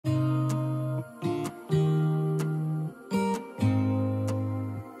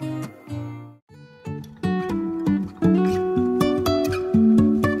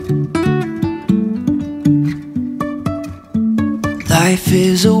Life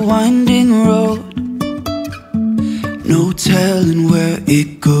is a winding road, no telling where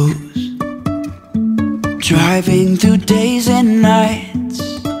it goes. Driving through days and nights,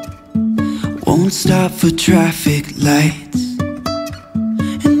 won't stop for traffic lights.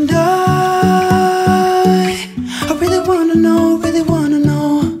 And I really wanna know,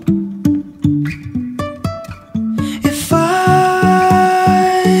 if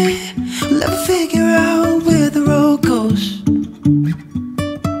will ever figure out where the road goes.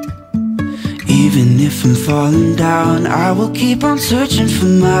 Even if I'm falling down, I will keep on searching for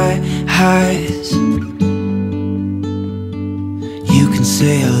my highs. You can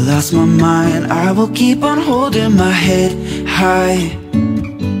say I lost my mind, I will keep on holding my head high.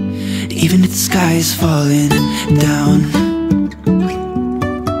 Even if the sky is falling down.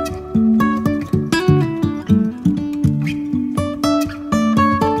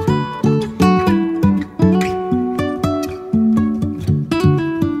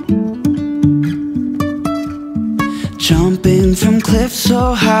 Jumping from cliffs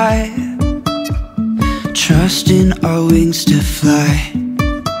so high, trusting our wings to fly.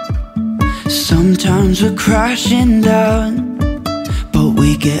 Sometimes we're crashing down, but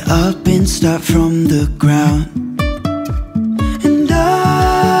we get up and start from the ground. And I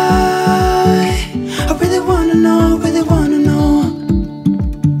really wanna know,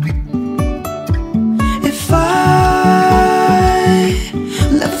 if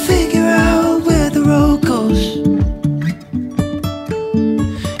will ever figure out where the road goes.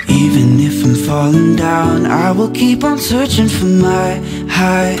 Even if I'm falling down, I will keep on searching for my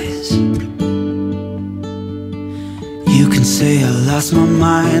highs. You can say I lost my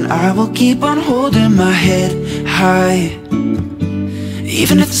mind, I will keep on holding my head high.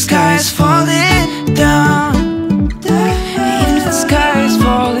 Even if the sky is falling down, even if the sky is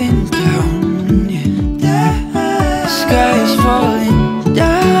falling down, yeah. The sky is falling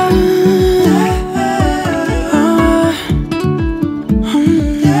down.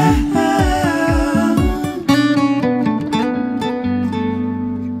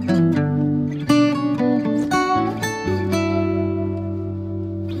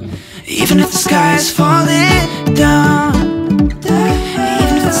 Even if the sky is falling down,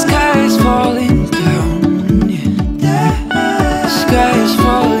 even if the sky is falling down, yeah. The sky is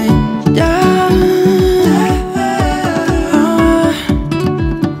falling down.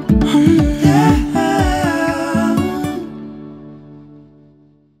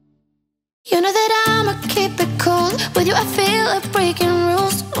 You know that I'ma keep it cool. With you I feel like breaking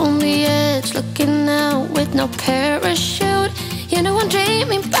rules. On the edge, looking out with no parachute. You know I'm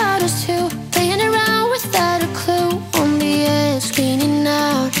dreaming about us two, playing around without a clue. On the edge, cleaning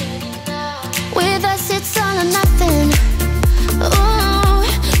out. With us it's all or nothing. Ooh,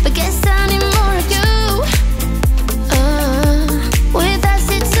 but guess I need more of you. With us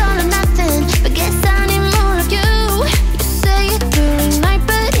it's all or nothing, but guess I need more of you. You say it during night,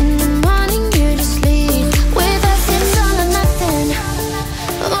 but in the morning you just leave. With us it's all or nothing.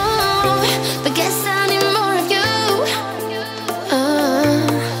 Ooh, but guess I need more of you.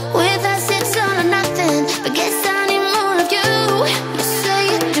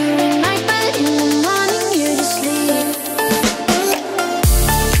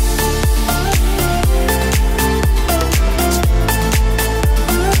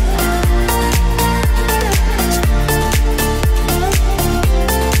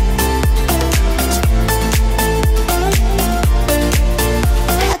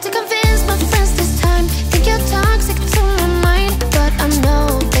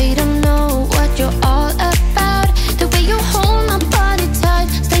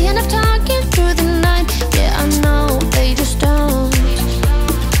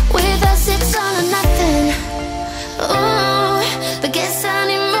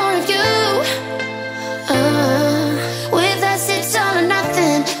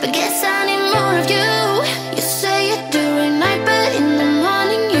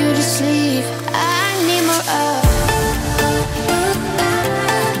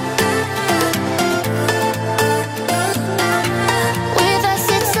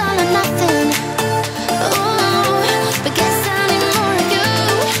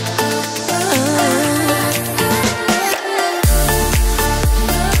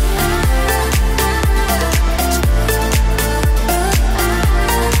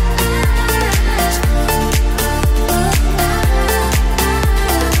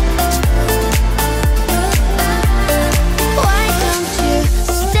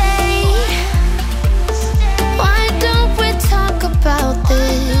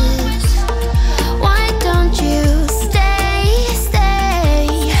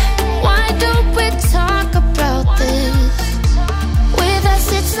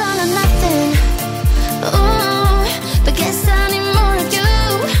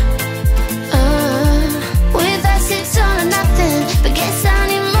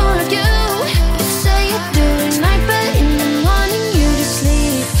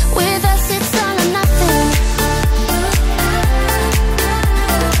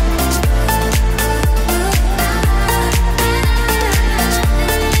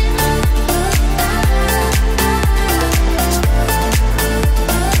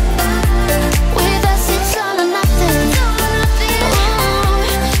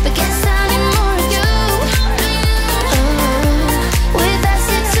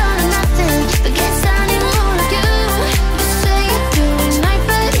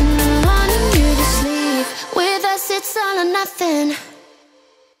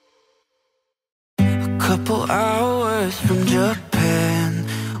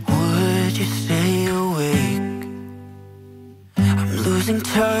 losing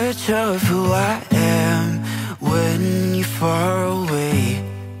touch of who I am when you're far away.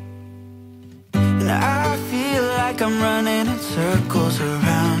 And I feel like I'm running in circles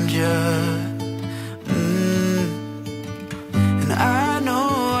around you. And I know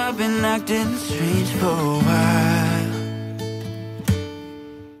I've been acting strange for a while,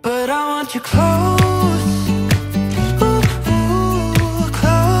 but I want you close.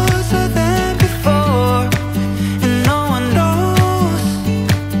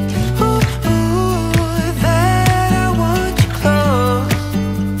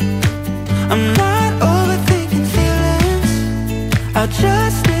 I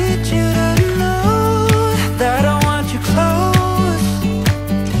just need you to know that I want you close,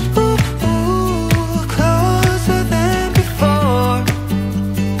 closer than before.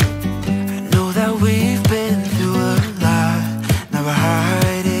 I know that we've been through a lot, now we're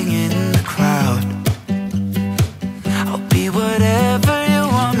hiding in the crowd. I'll be whatever you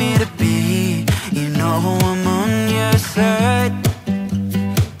want me to be, you know I'm on your side.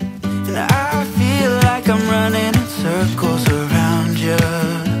 And I feel like I'm running in circles around you.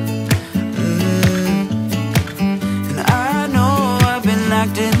 And I know I've been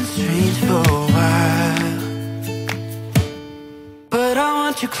acting strange for a while, but I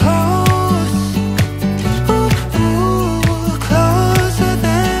want you close, closer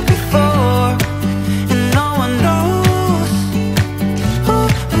than before. And no one knows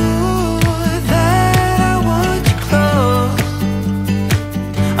that I want you close.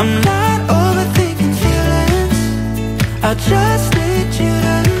 I'm not overthinking feelings, I just need you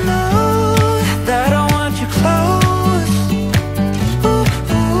to know that I want you close,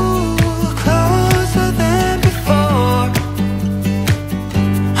 closer than before.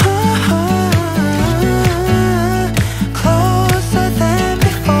 Closer than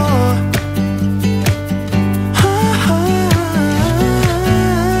before.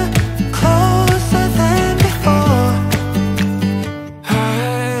 Closer than before.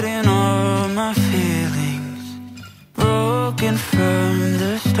 Hiding all my feelings, broken from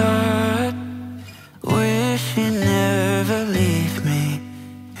the start. Wish you never leave me.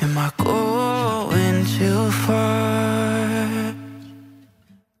 Am I going too far?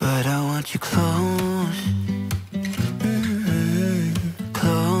 But I want you close,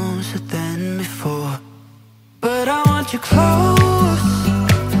 closer than before. But I want you close,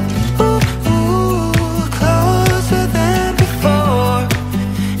 closer than before.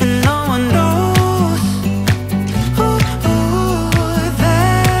 And no one knows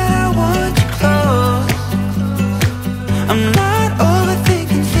that I want you close. I'm not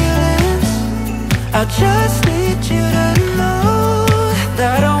overthinking feelings, I just need you to know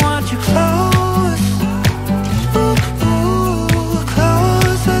that I want you close,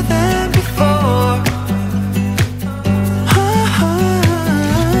 closer than before.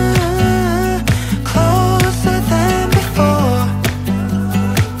 Closer than before.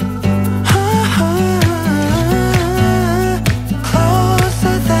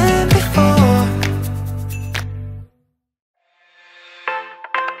 Closer than before.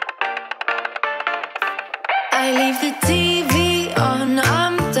 I leave the TV on,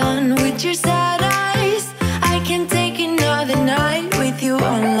 I'm done with your sad eyes. I can't take another night with you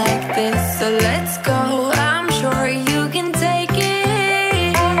on like this. So let's go, I'm sure you can take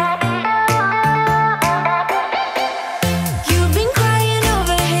it. You've been crying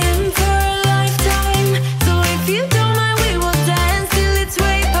over him for a lifetime, so if you don't mind we will dance till it's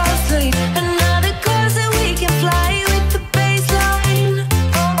way past sleep. Another course that we can fly with the baseline.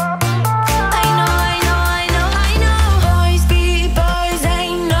 I know, I know, I know, I know. Boys be boys,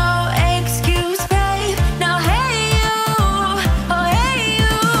 ain't no excuse, babe. Now hey you, oh hey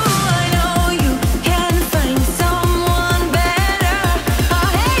you, I know you can find someone better. Oh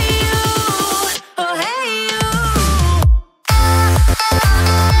hey you, oh hey you.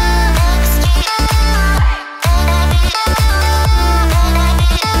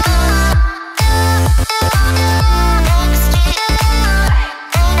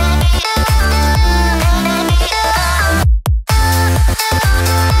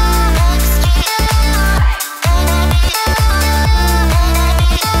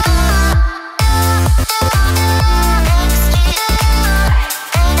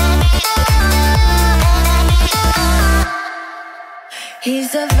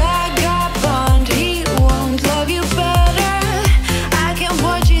 He's a vagabond, he won't love you better. I can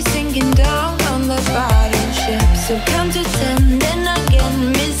watch you sinking down on the bottom ship. So count to 10, then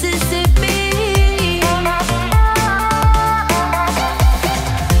again, Mississippi.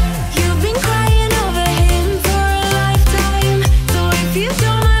 You've been crying over him for a lifetime, so if you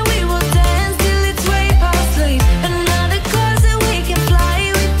don't mind we will dance till it's way past sleep. Another course that we can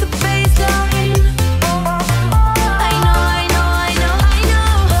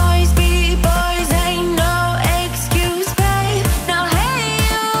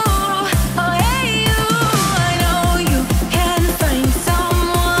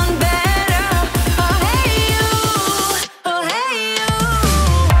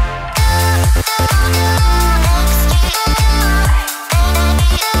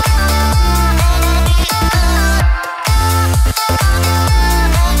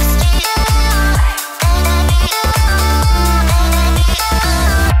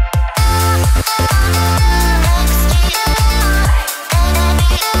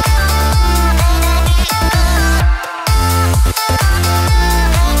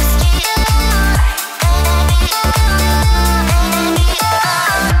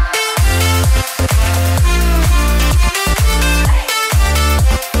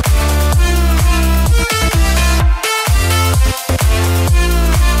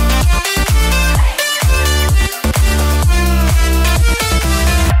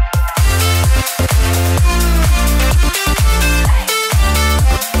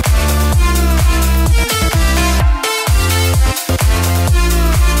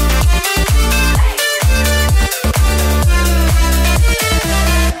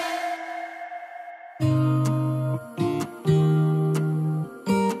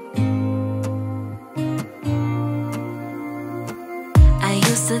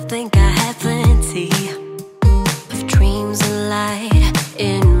used to think I had plenty of dreams and light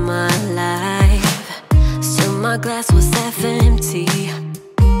in my life. Still my glass was half empty,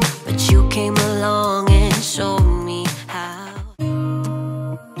 but you came along and showed me